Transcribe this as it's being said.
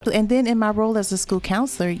And then in my role as a school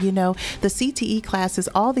counselor, the CTE classes,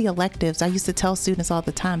 all the electives, I used to tell students all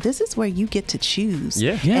the time, this is where you get to choose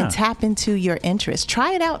and tap into your interests.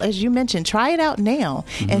 Try it out, as you mentioned, try it out now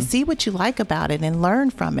and see what you like about it and learn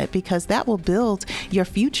from it, because that will build your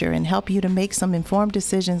future and help you to make some informed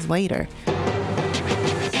decisions later.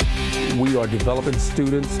 We are developing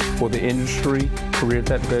students for the industry, career and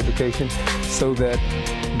technical education, so that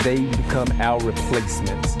they become our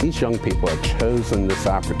replacements. These young people have chosen this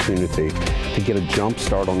opportunity to get a jump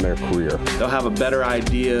start on their career. They'll have a better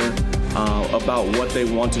idea about what they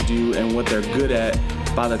want to do and what they're good at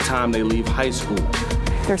by the time they leave high school.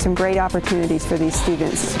 There's some great opportunities for these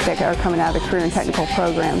students that are coming out of the career and technical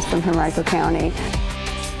programs from Henrico County.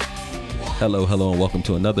 Hello, and welcome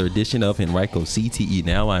to another edition of Henrico CTE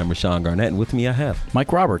Now. I am Rashawn Garnett, and with me I have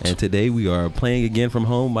Mike Roberts. And today we are playing again from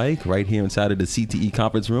home, Mike, right here inside of the CTE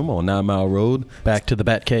conference room on 9 Mile Road. Back to the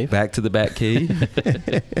Bat Cave.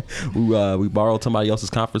 We borrowed somebody else's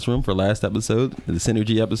conference room for last episode, the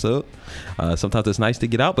Synergy episode. Sometimes it's nice to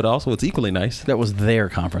get out, but also it's equally nice. That was their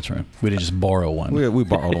conference room. We didn't just borrow one. We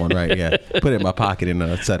borrowed one, right? Yeah. Put it in my pocket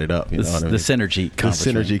and set it up. You know what I mean? The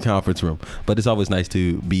Synergy conference room. But it's always nice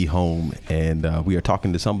to be home. And we are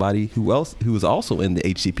talking to somebody who is also in the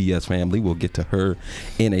HCPS family. We'll get to her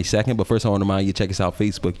in a second. But first, I want to remind you, check us out: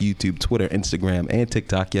 Facebook, YouTube, Twitter, Instagram, and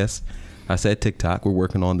TikTok. Yes, I said TikTok. We're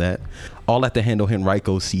working on that. All at the handle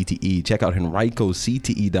Henrico CTE. Check out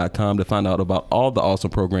henricocte.com to find out about all the awesome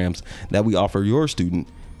programs that we offer your student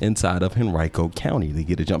inside of Henrico County. They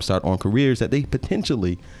get a jump start on careers that they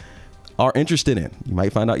potentially are interested in. You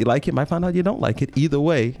might find out you like it, might find out you don't like it. Either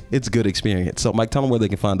way, it's a good experience. So, Mike, tell them where they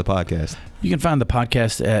can find the podcast. You can find the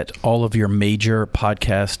podcast at all of your major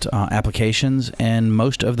podcast applications and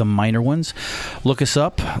most of the minor ones. Look us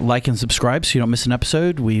up, like and subscribe so you don't miss an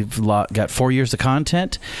episode. We've got 4 years of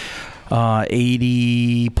content.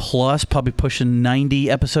 80 plus, probably pushing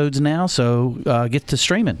 90 episodes now. So get to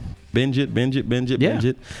streaming. Binge it.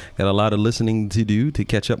 Got a lot of listening to do to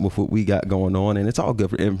catch up with what we got going on. And it's all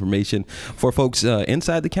good for information for folks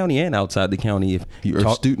inside the county and outside the county if your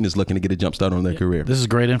student is looking to get a jump start on their career. This is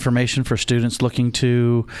great information for students looking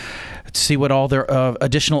to see what all their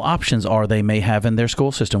additional options are they may have in their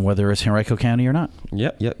school system, whether it's Henrico County or not.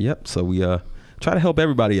 Yep. So we try to help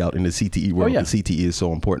everybody out in the CTE world. The CTE is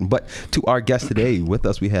so important. But to our guest today, with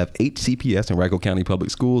us we have HCPS, Henrico County Public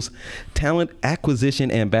Schools Talent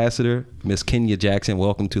Acquisition Ambassador, Miss Kenya Jackson.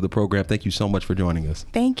 Welcome to the program. Thank you so much for joining us.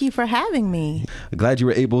 Thank you for having me. Glad you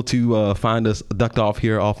were able to find us ducked off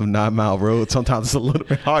here off of 9 Mile Road. Sometimes it's a little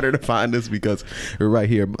bit harder to find us because we're right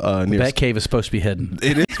here near the Bat Cave is supposed to be hidden.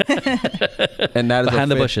 It is. And that is behind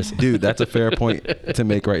the bushes. Dude, that's a fair point to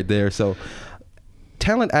make right there. So,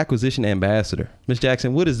 Talent Acquisition Ambassador. Ms.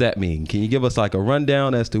 Jackson, what does that mean? Can you give us like a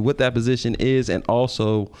rundown as to what that position is, and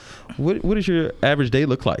also what does your average day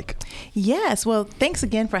look like? Yes. Well, thanks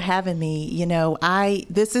again for having me.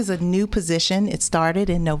 This is a new position. It started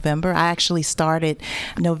in November. I actually started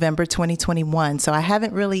November 2021. So I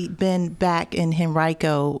haven't really been back in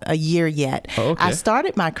Henrico a year yet. Oh, okay. I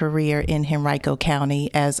started my career in Henrico County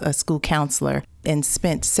as a school counselor and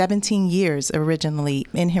spent 17 years originally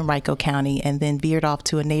in Henrico County, and then veered off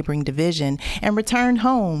to a neighboring division and returned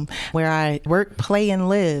home where I work, play, and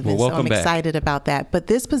live. Well, and so I'm back. excited about that. But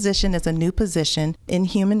this position is a new position in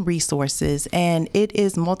human resources, and it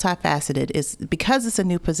is multifaceted. Because it's a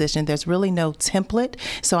new position, there's really no template,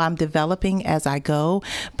 so I'm developing as I go.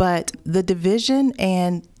 But the division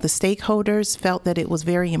and the stakeholders felt that it was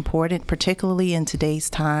very important, particularly in today's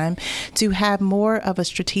time, to have more of a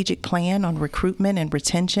strategic plan on recruitment and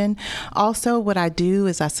retention. Also, what I do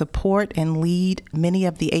is I support and lead many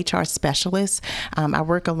of the HR specialists. I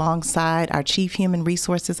work alongside our Chief Human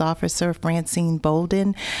Resources Officer, Francine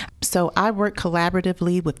Bolden. So I work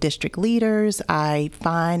collaboratively with district leaders. I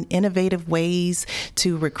find innovative ways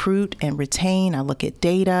to recruit and retain. I look at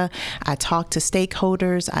data. I talk to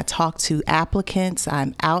stakeholders. I talk to applicants.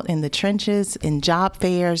 I'm out in the trenches, in job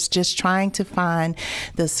fairs, just trying to find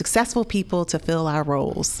the successful people to fill our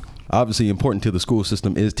roles. Obviously, important to the school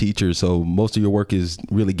system is teachers. So most of your work is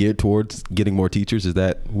really geared towards getting more teachers. Is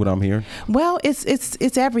that what I'm hearing? Well,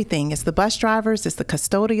 it's everything. It's the bus drivers, it's the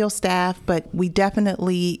custodial staff, but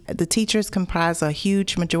the teachers comprise a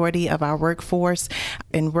huge majority of our workforce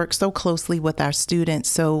and work so closely with our students.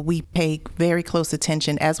 So we pay very close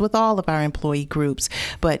attention, as with all of our employee groups.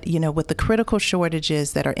 But, with the critical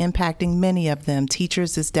shortages that are impacting many of them,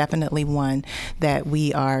 teachers is definitely one that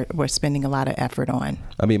we're spending a lot of effort on.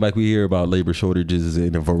 I mean, Mike, we hear about labor shortages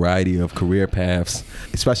in a variety of career paths,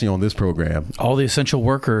 especially on this program. All the essential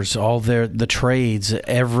workers, the trades,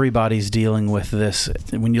 everybody's dealing with this.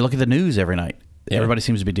 When you look at the news every night, Everybody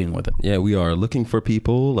seems to be dealing with it. Yeah, we are looking for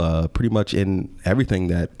people pretty much in everything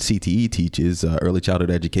that CTE teaches, early childhood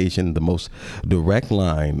education, the most direct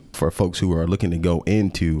line for folks who are looking to go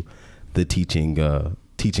into the teaching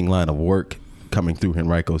line of work coming through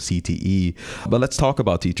Henrico CTE. But let's talk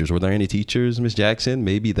about teachers. Were there any teachers, Ms. Jackson,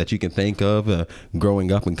 maybe that you can think of growing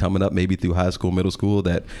up and coming up, maybe through high school, middle school,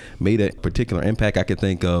 that made a particular impact? I could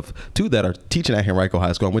think of two that are teaching at Henrico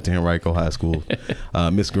High School. I went to Henrico High School.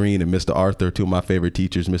 Miss Green and Mr. Arthur, two of my favorite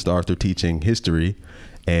teachers, Mr. Arthur teaching history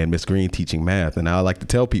and Miss Green teaching math. And I like to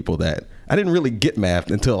tell people that I didn't really get math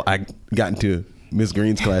until I got into Miss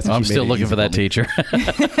Green's class. I'm still looking for that teacher.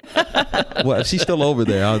 Well, if she's still over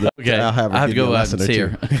there, I'll have her I have to give go you a out lesson and or see two.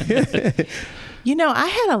 her. You know, I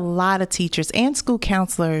had a lot of teachers and school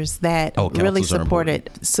counselors that really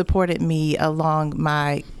supported me along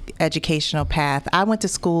my educational path. I went to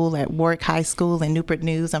school at Warwick High School in Newport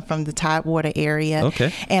News. I'm from the Tidewater area.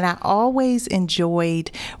 Okay. And I always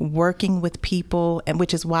enjoyed working with people, and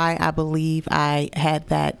which is why I believe I had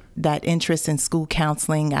that interest in school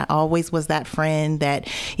counseling. I always was that friend that,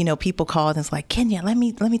 you know, people called and it's like, Kenya, let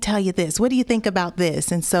me tell you this. What do you think about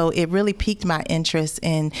this? And so it really piqued my interest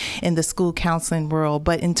in the school counseling world.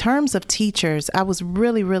 But in terms of teachers, I was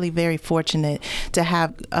really, really very fortunate to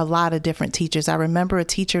have a lot of different teachers. I remember a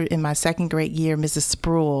teacher in my second grade year, Mrs.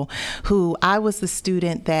 Spruill, who I was the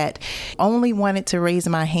student that only wanted to raise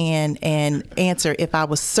my hand and answer if I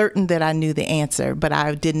was certain that I knew the answer, but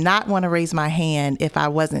I did not want to raise my hand if I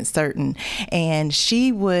wasn't certain. And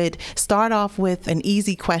she would start off with an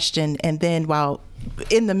easy question, and then while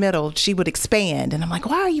in the middle, she would expand. And I'm like,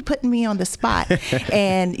 why are you putting me on the spot?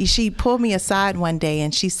 And she pulled me aside one day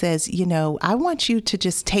and she says, you know, I want you to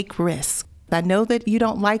just take risks. I know that you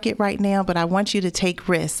don't like it right now, but I want you to take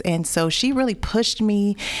risks. And so she really pushed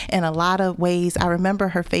me in a lot of ways. I remember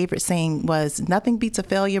her favorite saying was, nothing beats a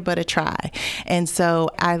failure but a try. And so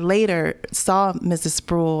I later saw Mrs.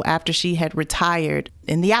 Spruill after she had retired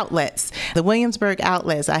in the outlets, the Williamsburg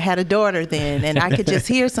outlets. I had a daughter then, and I could just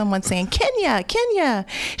hear someone saying, Kenya, Kenya.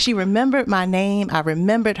 She remembered my name. I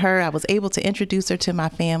remembered her. I was able to introduce her to my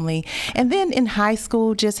family. And then in high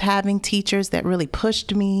school, just having teachers that really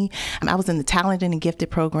pushed me. I was in the Talented and Gifted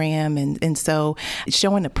program, and so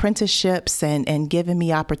showing apprenticeships and giving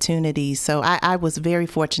me opportunities. So I was very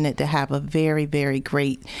fortunate to have a very, very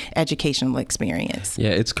great educational experience. Yeah,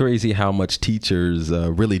 it's crazy how much teachers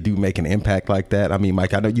really do make an impact like that. I mean,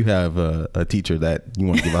 Mike, I know you have a teacher that you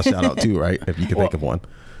want to give a shout out to, right? If you can think of one.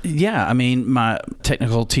 Yeah, I mean, my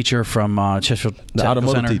technical teacher from Chesterfield the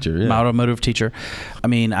automotive Center, teacher, yeah. My automotive teacher. I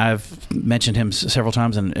mean, I've mentioned him several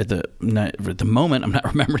times, and at the moment, I'm not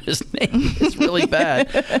remembering his name. It's really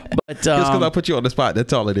bad. But just because I put you on the spot,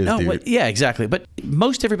 that's all it is, dude. But, yeah, exactly. But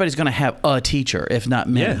most everybody's going to have a teacher, if not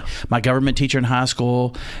many. Yeah. My government teacher in high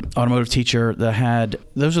school, automotive teacher that I had,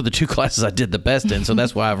 those are the two classes I did the best in, so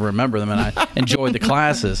that's why I remember them, and I enjoyed the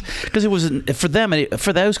classes. Because it wasn't, for them,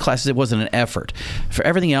 for those classes, it wasn't an effort. For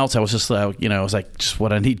everything else, I was just like, it was like just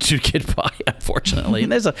what I need to get by, unfortunately.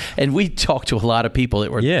 And we talk to a lot of people that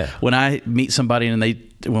were, when I meet somebody and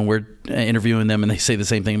when we're interviewing them and they say the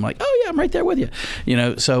same thing, I'm like, oh yeah, I'm right there with you.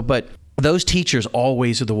 But those teachers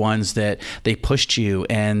always are the ones that they pushed you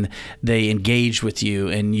and they engaged with you,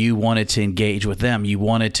 and you wanted to engage with them. You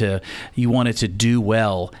wanted to do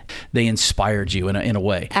well. They inspired you in a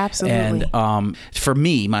way. Absolutely. And for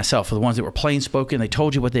me, myself, for the ones that were plain spoken, they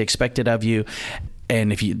told you what they expected of you.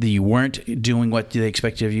 And if you weren't doing what they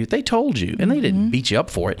expected of you, they told you, and they didn't beat you up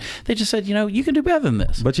for it. They just said, you can do better than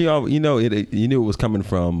this. But you knew it was coming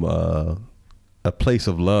from a place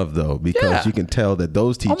of love, though, because you can tell that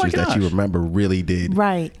those teachers that you remember really did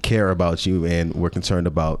care about you and were concerned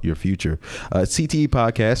about your future. CTE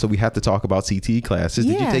podcast, so we have to talk about CTE classes.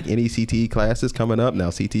 Did you take any CTE classes coming up? Now,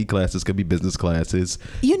 CTE classes could be business classes.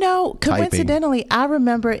 Coincidentally, I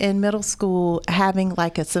remember in middle school having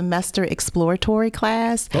like a semester exploratory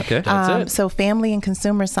class. Okay, that's it. So family and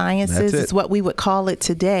consumer sciences is what we would call it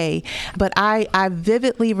today. But I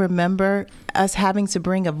vividly remember us having to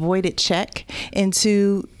bring a voided check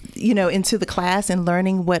into the class and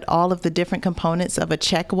learning what all of the different components of a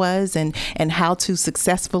check was and how to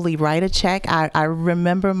successfully write a check. I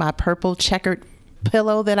remember my purple checkered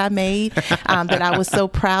pillow that I made that I was so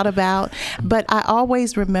proud about. But I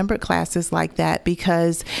always remembered classes like that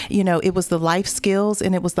because, it was the life skills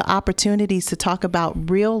and it was the opportunities to talk about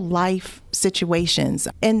real life situations.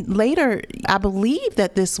 And later, I believe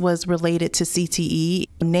that this was related to CTE.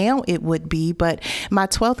 Now it would be, but my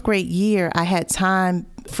 12th grade year, I had time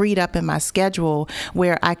freed up in my schedule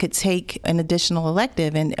where I could take an additional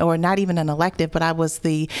elective, or not even an elective, but I was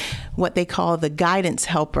what they call the guidance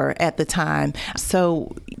helper at the time.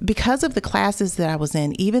 So because of the classes that I was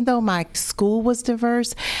in, even though my school was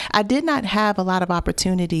diverse, I did not have a lot of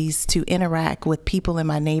opportunities to interact with people in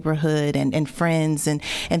my neighborhood and friends and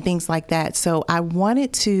things like that. So I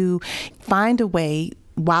wanted to find a way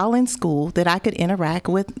while in school that I could interact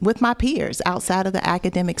with my peers outside of the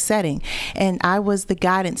academic setting. And I was the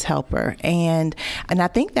guidance helper. And I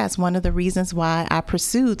think that's one of the reasons why I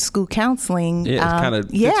pursued school counseling. Yeah, it kind of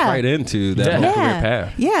fits right into that whole career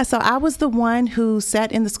path. Yeah, so I was the one who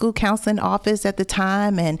sat in the school counseling office at the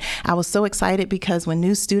time, and I was so excited because when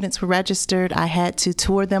new students were registered, I had to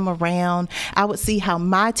tour them around. I would see how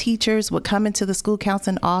my teachers would come into the school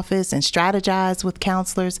counseling office and strategize with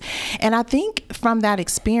counselors. And I think from that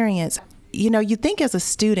experience, you think as a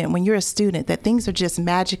student, when you're a student, that things are just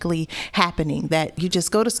magically happening, that you just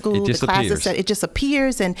go to school, the classes, it just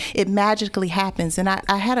appears and it magically happens. And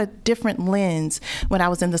I had a different lens when I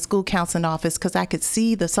was in the school counseling office because I could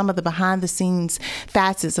see some of the behind the scenes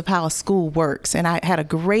facets of how a school works. And I had a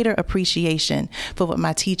greater appreciation for what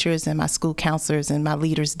my teachers and my school counselors and my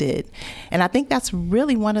leaders did. And I think that's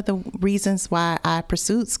really one of the reasons why I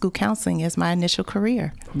pursued school counseling as my initial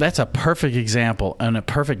career. That's a perfect example and a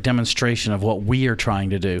perfect demonstration of what we are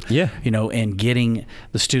trying to do. Yeah. And getting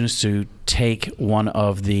the students to take one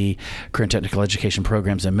of the career and technical education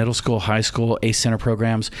programs in middle school, high school, ACE Center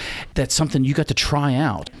programs. That's something you got to try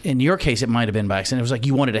out. In your case, it might have been by accident. It was like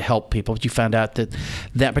you wanted to help people, but you found out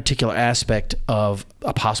that particular aspect of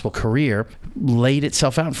a possible career laid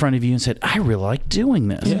itself out in front of you and said, I really like doing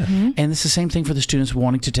this. Yeah. Mm-hmm. And it's the same thing for the students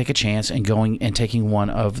wanting to take a chance and going and taking one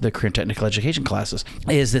of the career and technical education classes,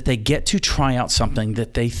 is that they get to try out something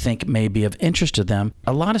that they think may be of interest to them.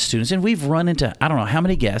 A lot of students, and we've run into, I don't know how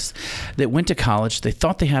many guests that went to college, they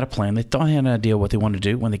thought they had a plan, they thought they had an idea what they wanted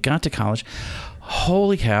to do. When they got to college,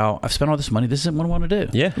 holy cow, I've spent all this money, this isn't what I want to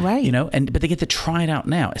do. Yeah. Right. But they get to try it out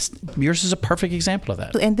now. Yours is a perfect example of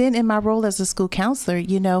that. And then in my role as a school counselor,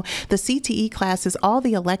 the CTE classes, all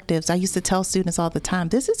the electives, I used to tell students all the time,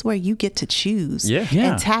 this is where you get to choose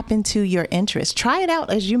and tap into your interests. Try it out,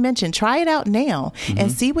 as you mentioned, try it out now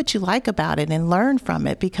and see what you like about it and learn from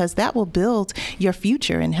it, because that will build your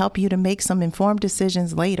future and help you to make some informed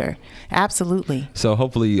decisions later. Absolutely. So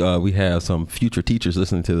hopefully we have some future teachers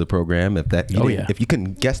listening to the program. If you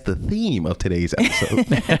can guess the theme of today's episode,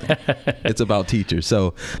 it's about teachers.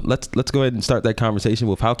 So let's go ahead and start that conversation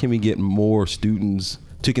with how can we get more students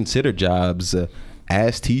to consider jobs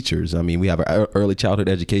as teachers. I mean, we have our early childhood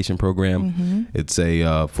education program. Mm-hmm. It's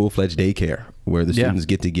a full-fledged daycare where the students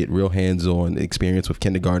get real hands-on experience with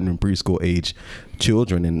kindergarten and preschool age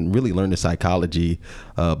children and really learn the psychology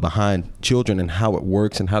behind children and how it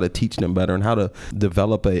works and how to teach them better and how to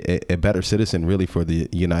develop a better citizen really for the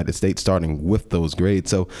United States, starting with those grades.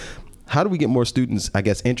 So how do we get more students, I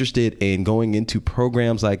guess, interested in going into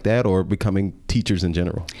programs like that or becoming teachers in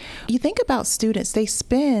general? You think about students, they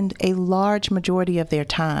spend a large majority of their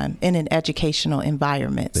time in an educational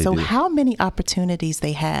environment. So how many opportunities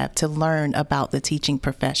they have to learn about the teaching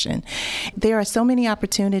profession. There are so many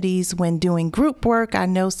opportunities when doing group work. I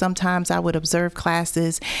know sometimes I would observe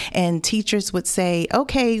classes and teachers would say,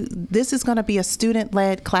 okay, this is going to be a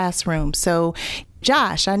student-led classroom. So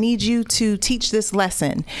Josh, I need you to teach this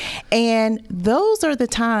lesson. And those are the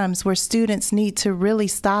times where students need to really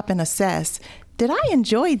stop and assess, did I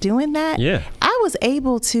enjoy doing that? Yeah. I was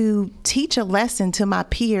able to teach a lesson to my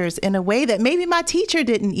peers in a way that maybe my teacher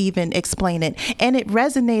didn't even explain it, and it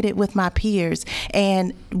resonated with my peers.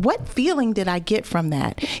 And what feeling did I get from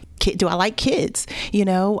that? Do I like kids?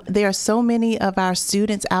 There are so many of our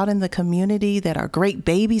students out in the community that are great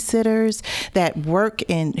babysitters that work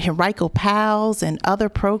in Henrico Pals and other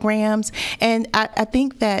programs. And I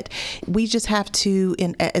think that we just have to,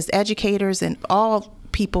 as educators and all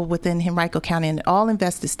people within Henrico County and all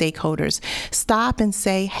invested stakeholders, stop and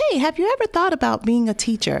say, hey, have you ever thought about being a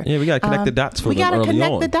teacher? Yeah, we got to connect the dots for them early on. We got to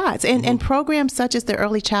connect the dots. And programs such as the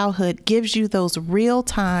Early Childhood gives you those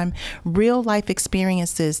real-time, real-life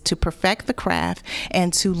experiences to perfect the craft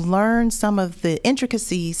and to learn some of the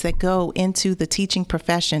intricacies that go into the teaching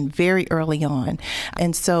profession very early on.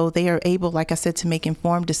 And so they are able, like I said, to make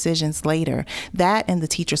informed decisions later. That and the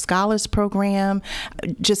Teacher Scholars Program,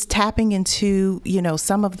 just tapping into,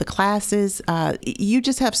 some of the classes. You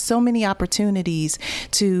just have so many opportunities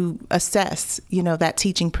to assess, that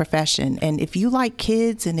teaching profession. And if you like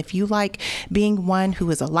kids, and if you like being one who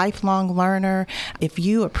is a lifelong learner, if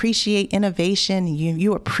you appreciate innovation,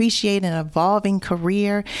 you appreciate an evolving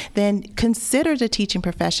career, then consider the teaching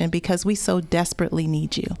profession, because we so desperately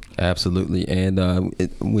need you. Absolutely. And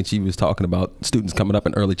when she was talking about students coming up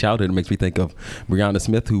in early childhood, it makes me think of Brianna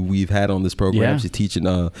Smith, who we've had on this program. Yeah. She's teaching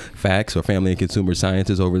FACS, or Family and Consumer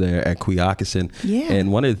Sciences, over there at Quioccasin. Yeah.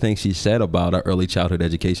 And one of the things she said about our early childhood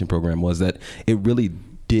education program was that it really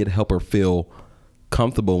did help her feel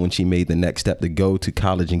comfortable when she made the next step to go to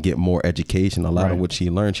college and get more education. A lot of what she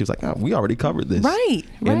learned, she was like, we already covered this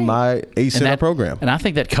in my ACENTER program. And I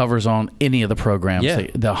think that covers on any of the programs, Yeah.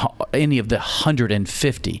 any of the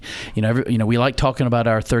 150. We like talking about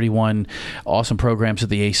our 31 awesome programs at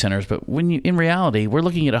the ACE Centers, but in reality, we're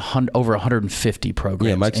looking at over 150 programs.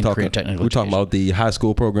 Yeah, Mike's talking. We're talking about the high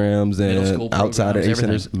school programs and outside of ACE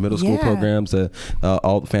Centers, middle school programs,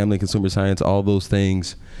 all Family and Consumer Science, all those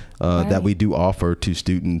things. That we do offer to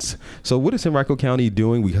students. So what is Henrico County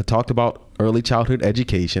doing? We had talked about early childhood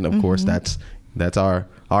education. Of course, that's our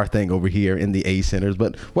thing over here in the ACE Centers.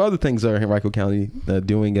 But what other things are Henrico County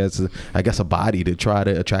doing as, a body to try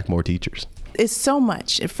to attract more teachers? It's so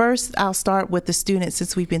much. At first, I'll start with the students,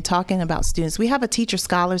 since we've been talking about students. We have a Teacher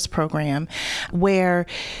Scholars Program where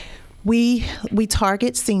we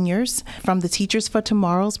target seniors from the Teachers for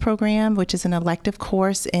Tomorrow's program, which is an elective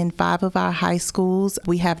course in 5 of our high schools.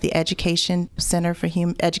 We have the Education Center for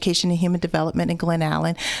Education and Human Development in Glen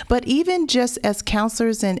Allen. But even just as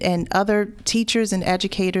counselors and other teachers and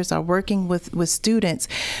educators are working with students,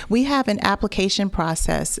 we have an application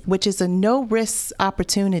process, which is a no-risk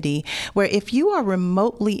opportunity where if you are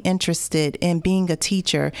remotely interested in being a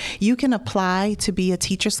teacher, you can apply to be a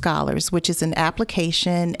Teacher Scholars, which is an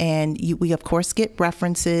application, and we of course get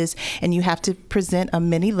references, and you have to present a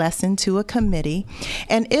mini lesson to a committee.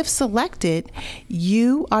 And if selected,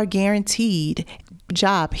 you are guaranteed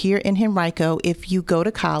job here in Henrico if you go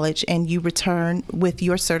to college and you return with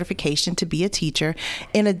your certification to be a teacher.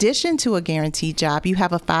 In addition to a guaranteed job, you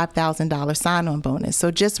have a $5,000 sign-on bonus. So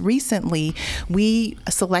just recently, we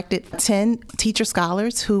selected 10 Teacher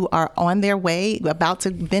Scholars who are on their way, about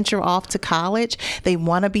to venture off to college. They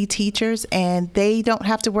want to be teachers, and they don't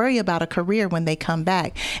have to worry about a career when they come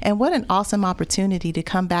back. And what an awesome opportunity to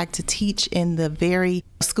come back to teach in the very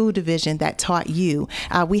school division that taught you.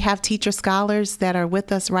 We have Teacher Scholars that are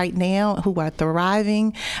with us right now who are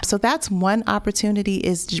thriving. So that's one opportunity,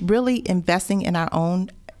 is really investing in our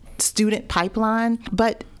own student pipeline.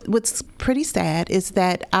 But what's pretty sad is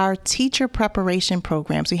that our teacher preparation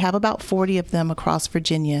programs, we have about 40 of them across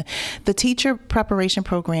Virginia. The teacher preparation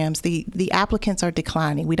programs, the applicants are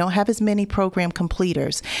declining. We don't have as many program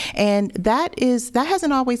completers. And that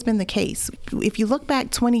hasn't always been the case. If you look back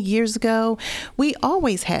 20 years ago, we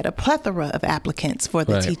always had a plethora of applicants for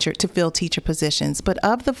the teacher to fill teacher positions. But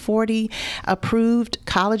of the 40 approved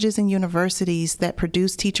colleges and universities that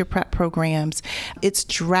produce teacher prep programs, it's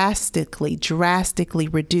drastically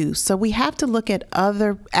reduced. So we have to look at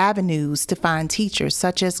other avenues to find teachers,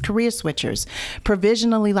 such as career switchers,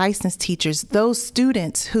 provisionally licensed teachers, those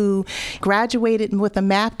students who graduated with a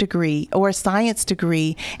math degree or a science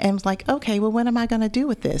degree and was like, okay, well, what am I going to do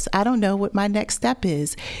with this? I don't know what my next step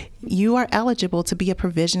is. You are eligible to be a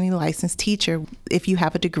provisionally licensed teacher if you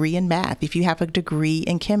have a degree in math, if you have a degree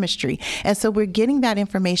in chemistry. And so we're getting that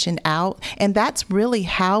information out, and that's really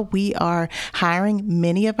how we are hiring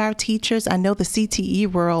many of our teachers. I know the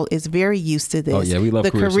CTE world is very used to this. Oh, yeah, we love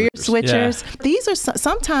the career switchers. Yeah. These are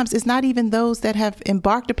sometimes it's not even those that have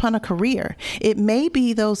embarked upon a career. It may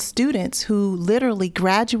be those students who literally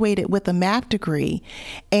graduated with a math degree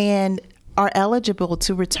and are eligible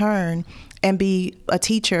to return and be a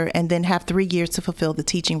teacher and then have 3 years to fulfill the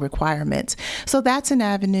teaching requirements. So that's an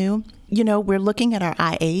avenue. You know, we're looking at our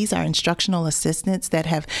IAs, our instructional assistants that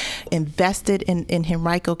have invested in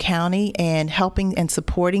Henrico County and helping and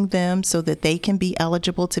supporting them so that they can be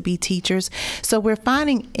eligible to be teachers. So we're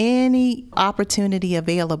finding any opportunity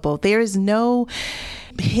available. There is no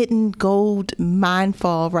hidden gold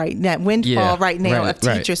windfall right now of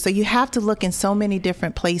teachers. So you have to look in so many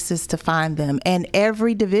different places to find them. And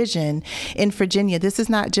every division in Virginia, this is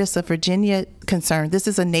not just a Virginia concerned. This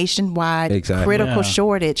is a nationwide Exactly. critical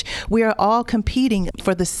shortage. We are all competing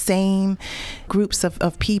for the same groups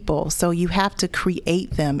of people. So you have to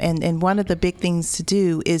create them. And one of the big things to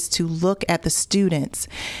do is to look at the students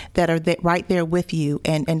that are right there with you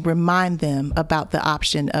and remind them about the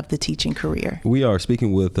option of the teaching career. We are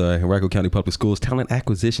speaking with Henrico County Public Schools Talent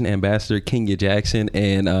Acquisition Ambassador Kenya Jackson,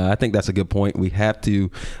 and I think that's a good point. We have to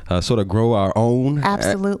sort of grow our own.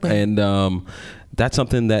 Absolutely. And that's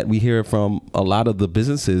something that we hear from a lot of the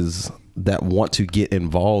businesses that want to get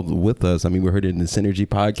involved with us. I mean, we heard it in the Synergy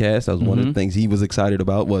podcast. That was one of the things he was excited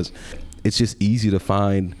about. Was it's just easy to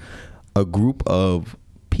find a group of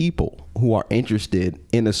people who are interested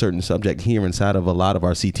in a certain subject here inside of a lot of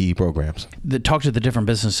our CTE programs. Talk to the different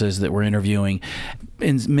businesses that we're interviewing.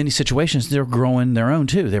 In many situations, they're growing their own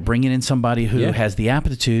too. They're bringing in somebody who has the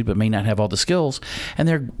aptitude but may not have all the skills, and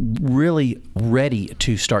they're really ready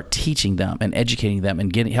to start teaching them and educating them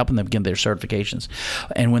and helping them get their certifications.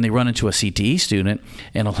 And when they run into a CTE student,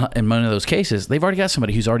 in one of those cases, they've already got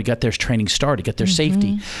somebody who's already got their training started, got their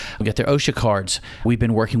safety, got their OSHA cards. We've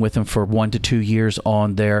been working with them for 1 to 2 years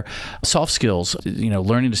on their soft skills,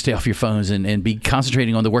 learning to stay off your phones and be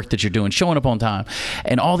concentrating on the work that you're doing, showing up on time,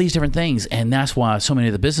 and all these different things. And that's why so many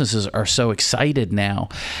of the businesses are so excited now,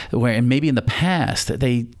 and maybe in the past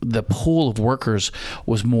the pool of workers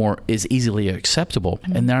is easily acceptable,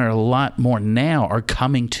 and there are a lot more now are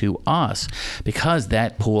coming to us because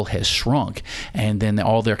that pool has shrunk, and then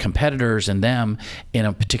all their competitors and them in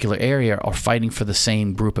a particular area are fighting for the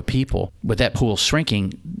same group of people. With that pool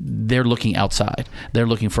shrinking, they're looking outside. They're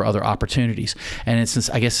looking for other opportunities, and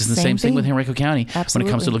I guess it's the same thing with Henrico County when it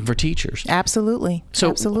comes to looking for teachers. Absolutely. So,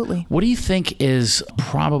 absolutely. What do you think is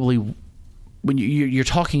probably, when you're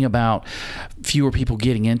talking about fewer people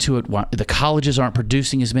getting into it, the colleges aren't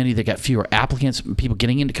producing as many, they got fewer applicants, people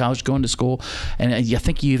getting into college, going to school, and I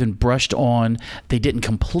think you even brushed on they didn't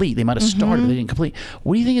complete. They might have started, but they didn't complete.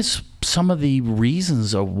 What do you think is some of the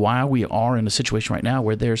reasons of why we are in a situation right now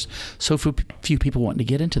where there's so few people wanting to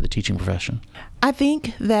get into the teaching profession? I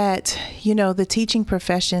think that, the teaching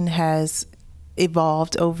profession has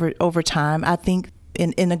evolved over time. I think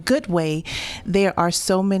in a good way, there are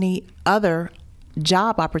so many other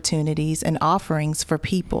job opportunities and offerings for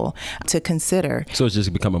people to consider. So it's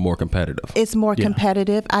just becoming more competitive. It's more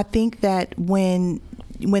competitive. I think that when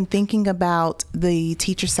thinking about the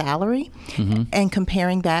teacher salary and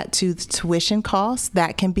comparing that to the tuition costs,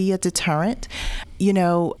 that can be a deterrent.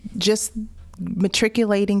 Just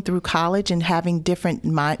matriculating through college and having different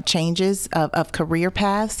changes of career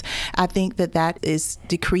paths, I think that is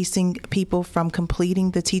decreasing people from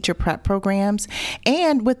completing the teacher prep programs.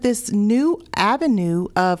 And with this new avenue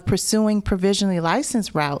of pursuing provisionally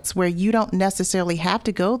licensed routes where you don't necessarily have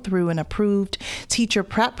to go through an approved teacher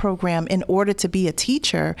prep program in order to be a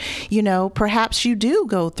teacher, perhaps you do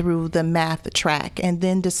go through the math track and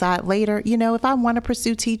then decide later, if I want to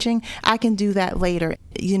pursue teaching, I can do that later.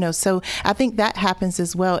 So I think that happens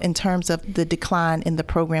as well in terms of the decline in the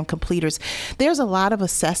program completers. There's a lot of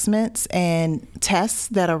assessments and tests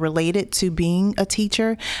that are related to being a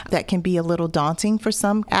teacher that can be a little daunting for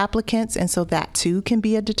some applicants, and so that too can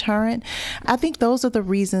be a deterrent. I think those are the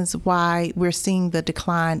reasons why we're seeing the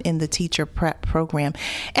decline in the teacher prep program.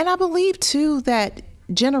 And I believe too that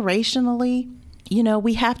generationally,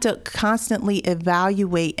 we have to constantly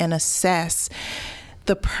evaluate and assess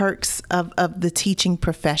the perks of the teaching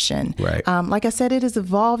profession. Right. Like I said, it has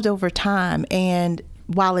evolved over time, and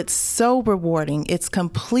while it's so rewarding, it's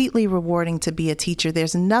completely rewarding to be a teacher.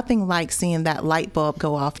 There's nothing like seeing that light bulb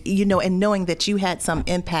go off, and knowing that you had some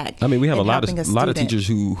impact. I mean, we have a lot of teachers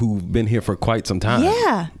who've been here for quite some time.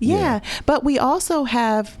 Yeah. But we also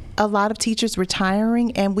have a lot of teachers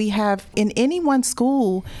retiring, and we have in any one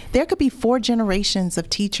school, there could be 4 generations of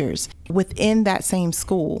teachers within that same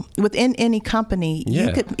school. Within any company,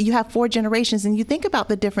 you have 4 generations, and you think about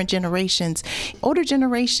the different generations. Older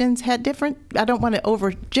generations had different, I don't want to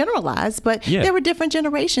overgeneralize, but there were different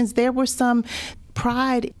generations. There were some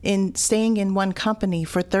pride in staying in one company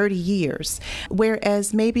for 30 years,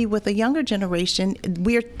 whereas maybe with a younger generation,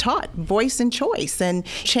 we're taught voice and choice and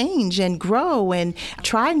change and grow and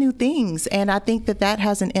try new things. And I think that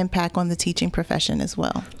has an impact on the teaching profession as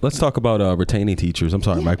well. Let's talk about retaining teachers. I'm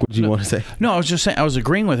sorry, Mike, what did you want to say? No, I was just saying, I was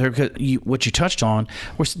agreeing with her because what you touched on,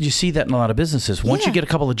 you see that in a lot of businesses. Once you get a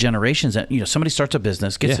couple of generations, somebody starts a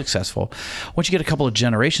business, gets successful. Once you get a couple of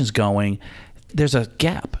generations going, there's a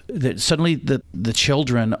gap that suddenly the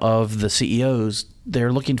children of the CEOs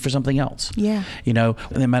they're looking for something else. Yeah. You know,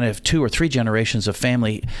 they might have 2 or 3 generations of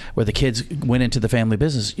family where the kids went into the family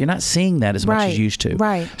business. You're not seeing that as much as you used to.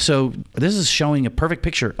 Right. So this is showing a perfect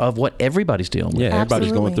picture of what everybody's dealing with. Yeah,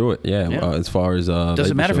 everybody's going through it. Yeah, Yeah. as far as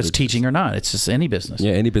Doesn't matter if it's shortages. teaching or not. It's just any business.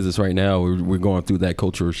 Yeah, any business right now, we're going through that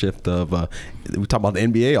cultural shift of, we talk about the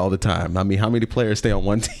NBA all the time. I mean, how many players stay on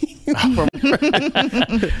one team from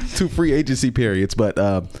 2 free agency periods? But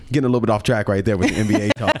getting a little bit off track right there with the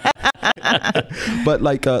NBA talk. But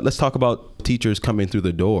like, let's talk about teachers coming through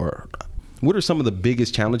the door. What are some of the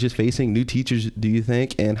biggest challenges facing new teachers, do you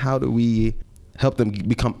think? And how do we help them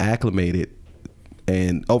become acclimated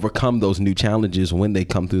and overcome those new challenges when they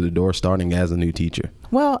come through the door starting as a new teacher?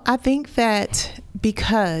 Well, I think that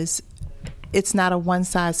because it's not a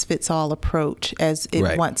one-size-fits-all approach as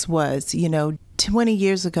it once was, 20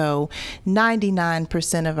 years ago,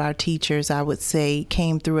 99% of our teachers, I would say,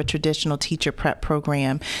 came through a traditional teacher prep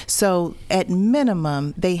program. So at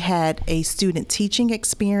minimum, they had a student teaching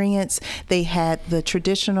experience. They had the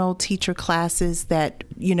traditional teacher classes that,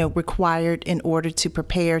 required in order to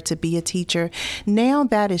prepare to be a teacher. Now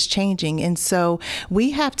that is changing. And so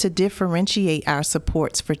we have to differentiate our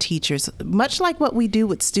supports for teachers, much like what we do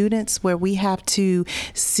with students, where we have to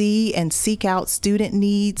see and seek out student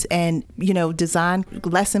needs and, design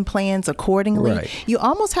lesson plans accordingly. Right. You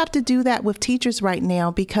almost have to do that with teachers right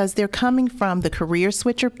now because they're coming from the career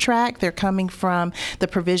switcher track. They're coming from the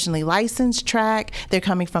provisionally licensed track. They're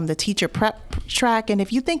coming from the teacher prep track. And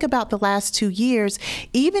if you think about the last 2 years,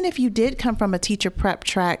 even if you did come from a teacher prep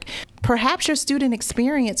track, perhaps your student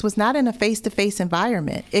experience was not in a face-to-face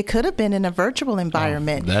environment. It could have been in a virtual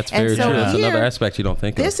environment. That's very true. That's another aspect you don't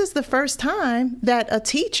think of. This is the first time that a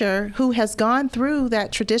teacher who has gone through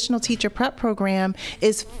that traditional teacher prep program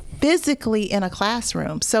is physically in a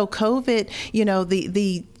classroom. So COVID,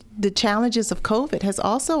 the challenges of COVID has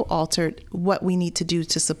also altered what we need to do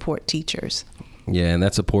to support teachers. Yeah, and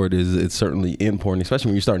that support it's certainly important, especially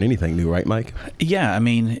when you're starting anything new, right, Mike? Yeah, I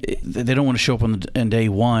mean, they don't want to show up on day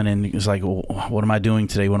one and it's like, well, what am I doing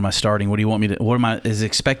today? What am I starting? What do you want me to? What is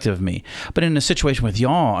expected of me? But in a situation with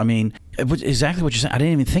y'all, I mean, exactly what you're saying. I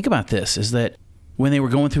didn't even think about this. Is that when they were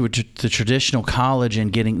going through the traditional college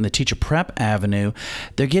and getting the teacher prep avenue,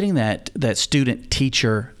 they're getting that student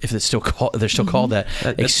teacher, if it's still called, they're still called that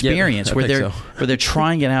experience, yeah, where they're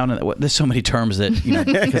trying it out. And there's so many terms that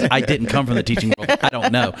because I didn't come from the teaching world, I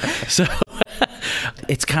don't know. So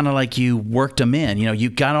it's kind of like you worked them in. You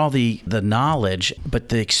got all the knowledge, but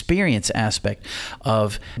the experience aspect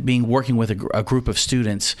of working with a group of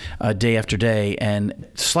students day after day and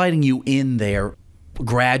sliding you in there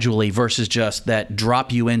gradually versus just that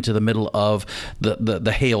drop you into the middle of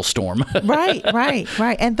the hailstorm. Right.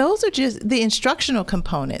 And those are just the instructional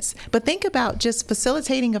components. But think about just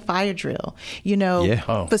facilitating a fire drill,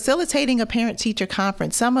 facilitating a parent-teacher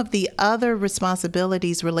conference, some of the other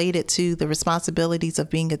responsibilities related to the responsibilities of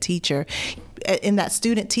being a teacher. In that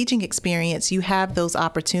student teaching experience, you have those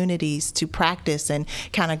opportunities to practice and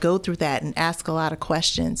kind of go through that and ask a lot of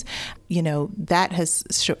questions. That has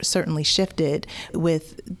certainly shifted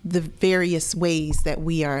with the various ways that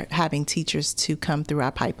we are having teachers to come through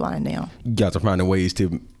our pipeline now. You guys are finding ways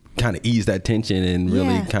to kind of ease that tension and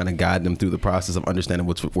really kind of guide them through the process of understanding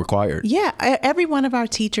what's required. Yeah. Every one of our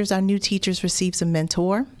new teachers receives a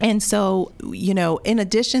mentor. And so, in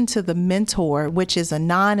addition to the mentor, which is a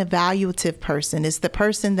non-evaluative person, is the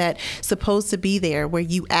person that's supposed to be there where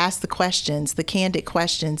you ask the questions, the candid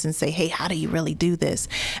questions and say, hey, how do you really do this?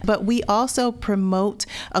 But we also promote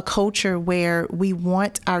a culture where we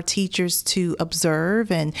want our teachers to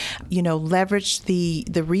observe and, leverage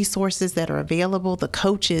the resources that are available, the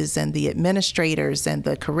coaches and the administrators and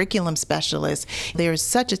the curriculum specialists. There's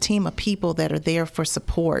such a team of people that are there for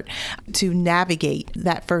support to navigate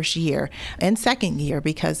that first year and second year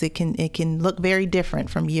because it can look very different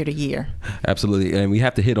from year to year. Absolutely. And we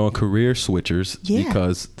have to hit on career switchers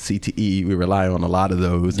because CTE, we rely on a lot of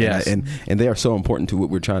those. Yes. And they are so important to what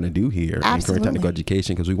we're trying to do here in career technical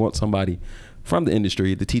education because we want somebody from the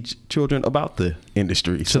industry to teach children about the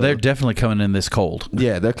industry. So they're definitely coming in this cold.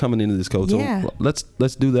 Yeah, they're coming into this cold. Yeah. So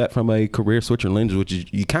let's do that from a career switcher lens, which is,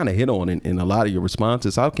 you kind of hit on in a lot of your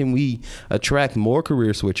responses. How can we attract more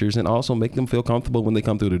career switchers and also make them feel comfortable when they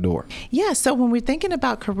come through the door? Yeah, so when we're thinking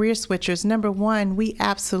about career switchers, number one, we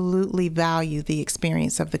absolutely value the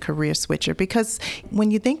experience of the career switcher because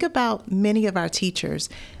when you think about many of our teachers,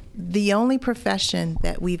 the only profession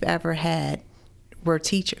that we've ever had were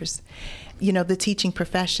teachers. The teaching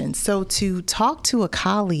profession. So to talk to a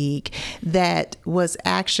colleague that was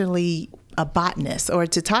actually a botanist or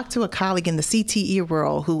to talk to a colleague in the CTE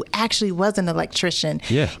world who actually was an electrician.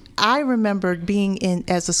 Yeah. I remember being in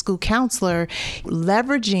as a school counselor,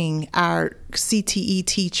 leveraging our CTE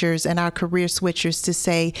teachers and our career switchers to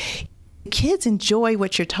say, kids enjoy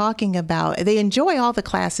what you're talking about. They enjoy all the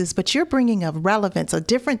classes, but you're bringing a relevance, a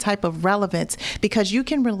different type of relevance, because you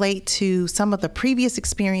can relate to some of the previous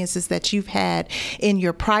experiences that you've had in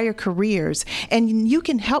your prior careers. And you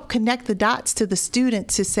can help connect the dots to the student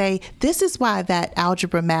to say, this is why that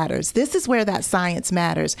algebra matters. This is where that science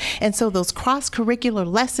matters. And so those cross-curricular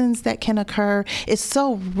lessons that can occur is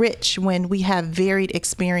so rich when we have varied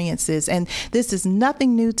experiences. And this is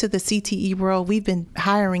nothing new to the CTE world. We've been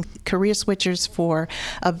hiring career switchers for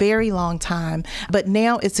a very long time, but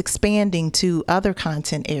now it's expanding to other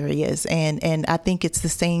content areas. And I think it's the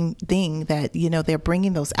same thing that, they're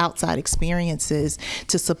bringing those outside experiences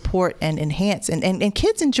to support and enhance. And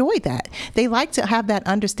kids enjoy that. They like to have that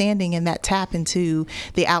understanding and that tap into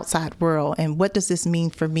the outside world. And what does this mean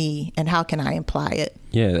for me? And how can I apply it?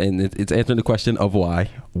 Yeah, and it's answering the question of why.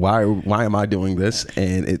 Why am I doing this?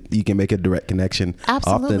 And you can make a direct connection.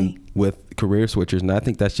 Absolutely. Often with career switchers. And I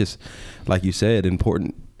think that's just, like you said,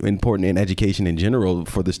 important in education in general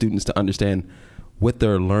for the students to understand what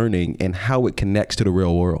they're learning and how it connects to the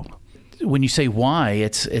real world. When you say why,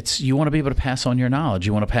 it's you want to be able to pass on your knowledge.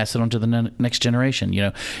 You want to pass it on to the next generation.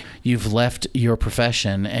 You've left your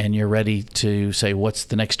profession and you're ready to say, what's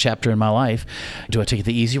the next chapter in my life? Do I take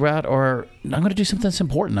the easy route, or I'm going to do something that's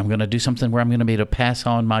important? I'm going to do something where I'm going to be able to pass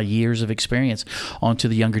on my years of experience onto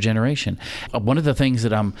the younger generation. One of the things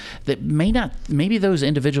that maybe those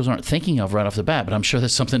individuals aren't thinking of right off the bat, but I'm sure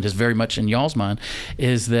that's something that's very much in y'all's mind,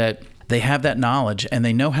 is that they have that knowledge and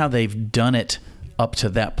they know how they've done it up to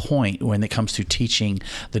that point when it comes to teaching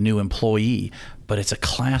the new employee, but it's a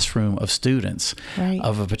classroom of students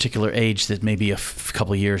of a particular age that may be a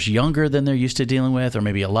couple of years younger than they're used to dealing with, or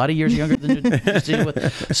maybe a lot of years younger than they're used to dealing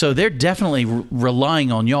with. So they're definitely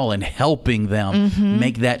relying on y'all and helping them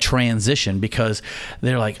make that transition, because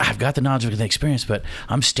they're like, I've got the knowledge and the experience, but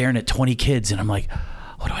I'm staring at 20 kids and I'm like,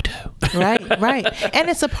 what do I do? Right. And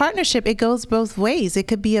it's a partnership. It goes both ways. It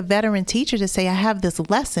could be a veteran teacher to say, I have this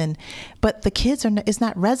lesson, but the kids it's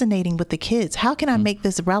not resonating with the kids. How can I make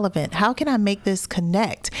this relevant? How can I make this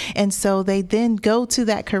connect? And so they then go to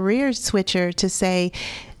that career switcher to say,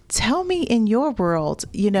 tell me in your world,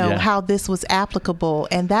 how this was applicable.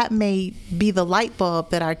 And that may be the light bulb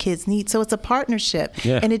that our kids need. So it's a partnership.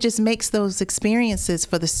 Yeah. And it just makes those experiences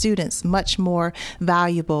for the students much more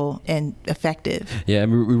valuable and effective. Yeah,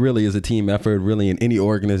 and it really is a team effort, really, in any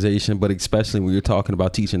organization, but especially when you're talking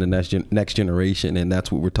about teaching the next generation. And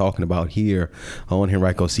that's what we're talking about here on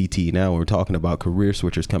Henrico CT. Now we're talking about career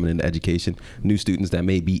switchers coming into education, new students that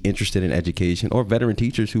may be interested in education, or veteran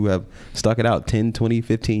teachers who have stuck it out 10, 20,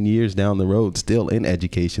 15 years down the road still in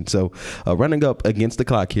education. So running up against the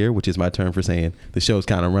clock here, which is my term for saying the show's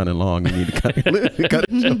kind of running long. We need to cut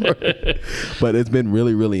it short. But it's been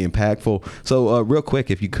really, really impactful. So real quick,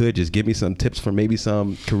 if you could just give me some tips for maybe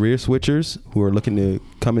some career switchers who are looking to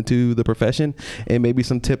come into the profession, and maybe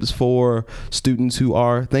some tips for students who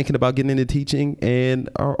are thinking about getting into teaching and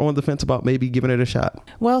are on the fence about maybe giving it a shot.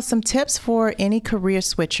 Well, some tips for any career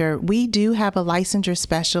switcher. We do have a licensure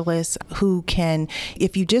specialist who can,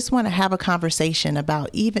 if you just want to have a conversation about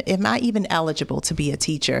am I even eligible to be a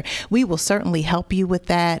teacher, we will certainly help you with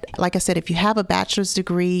that. Like I said, if you have a bachelor's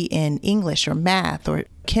degree in English or math or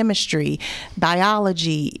chemistry,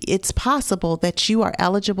 biology, it's possible that you are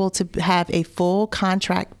eligible to have a full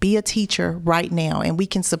contract, be a teacher right now, and we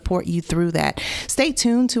can support you through that. Stay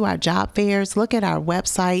tuned to our job fairs, look at our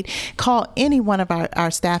website, call any one of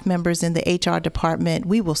our staff members in the HR department.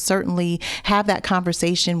 We will certainly have that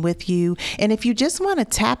conversation with you. And if you just want to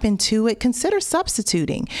tap into it, consider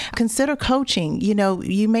substituting, consider coaching.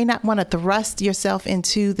 You may not want to thrust yourself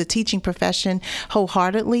into the teaching profession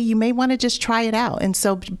wholeheartedly. You may want to just try it out. And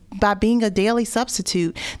so by being a daily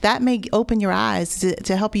substitute, that may open your eyes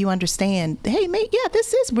to help you understand, hey,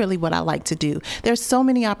 this is really what I like to do. There's so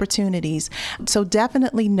many opportunities. So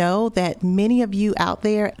definitely know that many of you out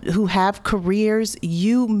there who have careers,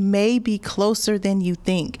 you may be closer than you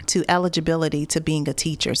think to eligibility to being a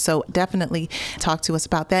teacher. So definitely talk to us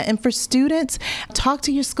about that. And for students, talk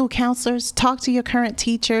to your school counselors, talk to your current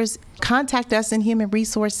teachers, contact us in Human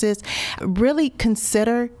Resources. Really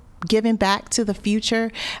consider giving back to the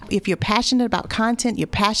future. If you're passionate about content, you're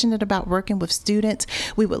passionate about working with students,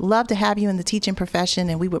 we would love to have you in the teaching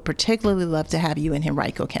profession, and we would particularly love to have you in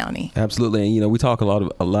Henrico County. Absolutely. And we talk a lot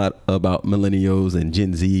about millennials and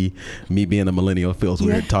Gen Z. Me being a millennial feels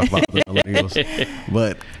weird to talk about the millennials,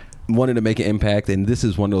 but wanting to make an impact, and this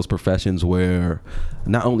is one of those professions where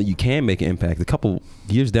not only you can make an impact, a couple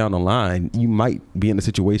years down the line, you might be in a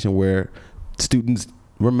situation where students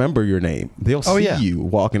remember your name. They'll see you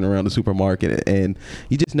walking around the supermarket, and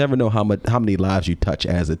you just never know how many lives you touch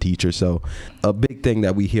as a teacher. So a big thing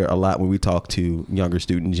that we hear a lot when we talk to younger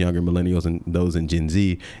students, younger millennials, and those in Gen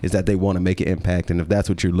Z is that they want to make an impact. And if that's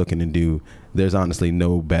what you're looking to do, there's honestly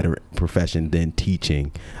no better profession than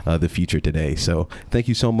teaching the future today. So thank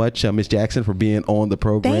you so much, Ms. Jackson, for being on the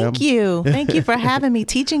program. Thank you. Thank you for having me.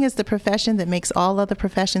 Teaching is the profession that makes all other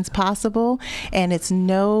professions possible, and it's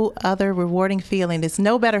no other rewarding feeling. It's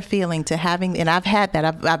no better feeling to having, and I've had that.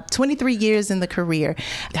 I've 23 years in the career,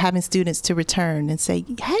 having students to return and say,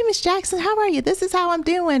 hey, Ms. Jackson, how are you? This is how I'm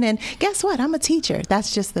doing. And guess what? I'm a teacher.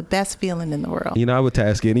 That's just the best feeling in the world. You know, I would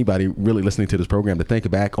ask anybody really listening to this program to think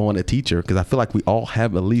back on a teacher, because I feel like we all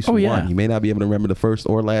have at least one. You may not be able to remember the first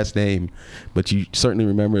or last name, but you certainly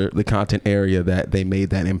remember the content area that they made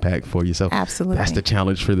that impact for you. So absolutely, that's the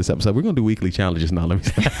challenge for this episode. We're going to do weekly challenges now.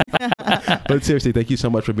 But seriously, thank you so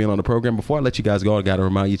much for being on the program. Before I let you guys go, I got to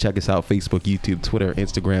remind you, check us out: Facebook, YouTube, Twitter,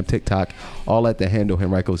 Instagram, TikTok, all at the handle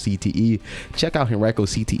Henrico CTE. Check out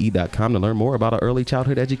henricocte.com to learn more about our early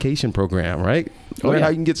childhood education program, right? Learn how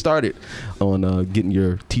you can get started on getting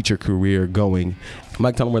your teacher career going.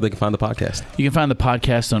 Mike, tell them where they can find the podcast. You can find the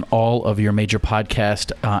podcast on all of your major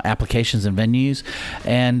podcast applications and venues,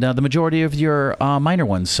 and the majority of your minor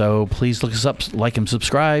ones. So please look us up, like and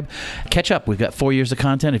subscribe. Catch up. We've got 4 years of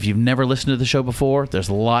content. If you've never listened to the show before, there's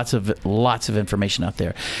lots of information out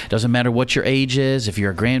there. Doesn't matter what your age is, if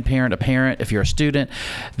you're a grandparent, a parent, if you're a student,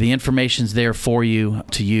 the information's there for you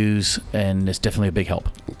to use, and it's definitely a big help.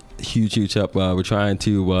 Huge help. We're trying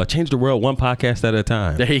to change the world one podcast at a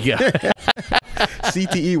time. There you go.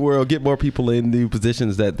 CTE world, get more people in new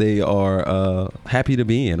positions that they are happy to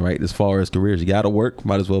be in, right? As far as careers, you got to work,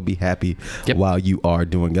 might as well be happy while you are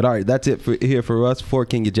doing it. All right, that's it here for us. For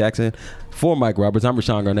Kenya Jackson, for Mike Roberts, I'm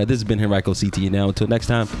Rashawn Garnett. This has been Henrico CTE Now. Until next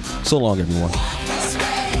time, so long, everyone.